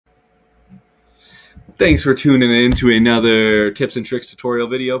Thanks for tuning in to another tips and tricks tutorial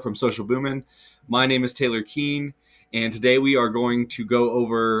video from Social Boomin'. My name is Taylor Keene, and today we are going to go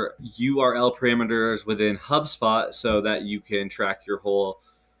over URL parameters within HubSpot so that you can track your whole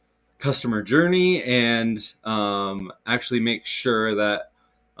customer journey and actually make sure that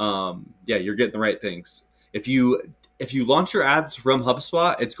you're getting the right things. If you launch your ads from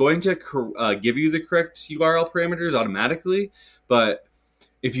HubSpot, it's going to give you the correct URL parameters automatically, but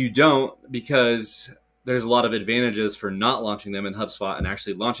if you don't, because there's a lot of advantages for not launching them in HubSpot and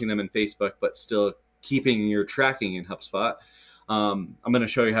actually launching them in Facebook, but still keeping your tracking in HubSpot, I'm going to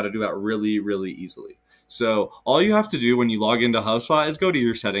show you how to do that really, really easily. So all you have to do when you log into HubSpot is go to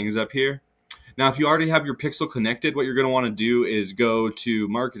your settings up here. Now, if you already have your pixel connected, what you're going to want to do is go to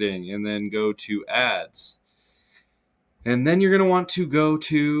marketing and then go to ads. And then you're going to want to go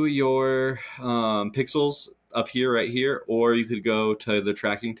to your pixels up here, right here, or you could go to the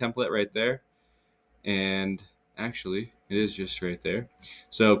tracking template right there. And actually, it is just right there.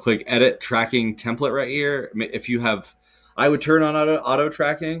 So click edit tracking template right here. If you have, I would turn on auto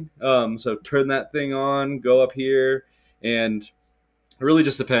tracking. So turn that thing on, go up here, and it really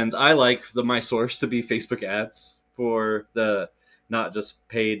just depends. I like my source to be Facebook ads for the not just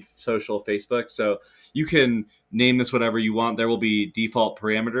paid social Facebook. So you can name this whatever you want. There will be default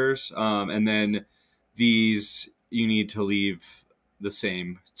parameters, and then these you need to leave the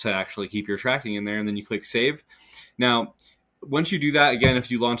same to actually keep your tracking in there, and then you click save. Now, once you do that, again,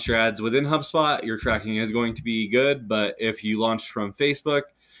 if you launch your ads within HubSpot, your tracking is going to be good, but if you launched from Facebook,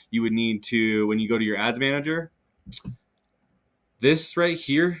 you would need to, when you go to your ads manager, this right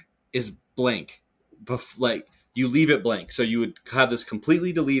here is blank. Like, you leave it blank. So you would have this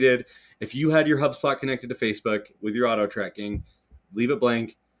completely deleted. If you had your HubSpot connected to Facebook with your auto tracking, leave it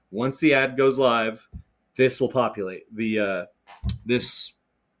blank. Once the ad goes live, this will populate these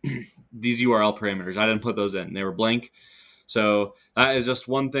URL parameters. I didn't put those in. They were blank. So that is just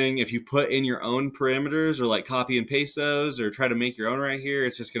one thing. If you put in your own parameters or like copy and paste those or try to make your own right here,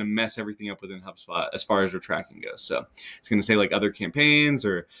 it's just going to mess everything up within HubSpot as far as your tracking goes. So it's going to say like other campaigns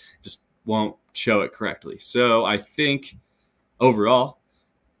or just won't show it correctly. So I think overall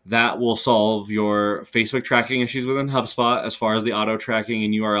that will solve your Facebook tracking issues within HubSpot as far as the auto tracking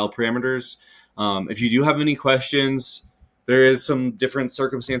and URL parameters. If you do have any questions, there is some different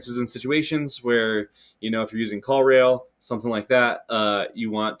circumstances and situations where, if you're using CallRail, something like that,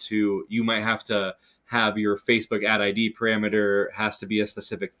 you might have to have your Facebook ad ID parameter has to be a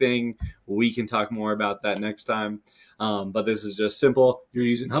specific thing. We can talk more about that next time. But this is just simple. You're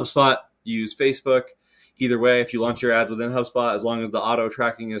using HubSpot, you use Facebook. Either way, if you launch your ads within HubSpot, as long as the auto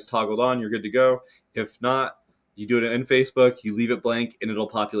tracking is toggled on, you're good to go. If not, you do it in Facebook, you leave it blank, and it'll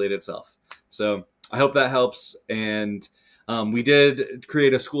populate itself. So I hope that helps. And we did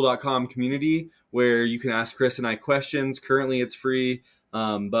create a school.com community where you can ask Chris and I questions. Currently it's free,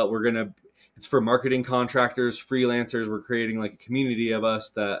 but it's for marketing contractors, freelancers. We're creating like a community of us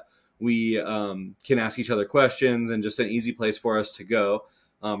that we can ask each other questions and just an easy place for us to go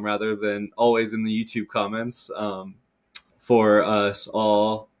rather than always in the YouTube comments for us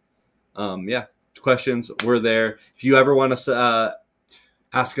all. Questions, we're there. If you ever want to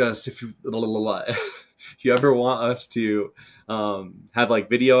ask us if you ever want us to have like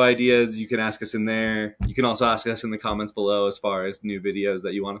video ideas, you can ask us in there. You can also ask us in the comments below as far as new videos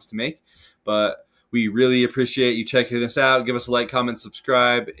that you want us to make. But we really appreciate you checking us out. Give us a like, comment,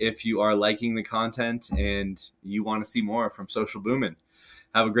 subscribe if you are liking the content and you want to see more from Social Boomin'.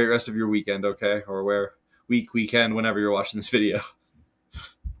 Have a great rest of your weekend, okay? Or weekend, whenever you're watching this video.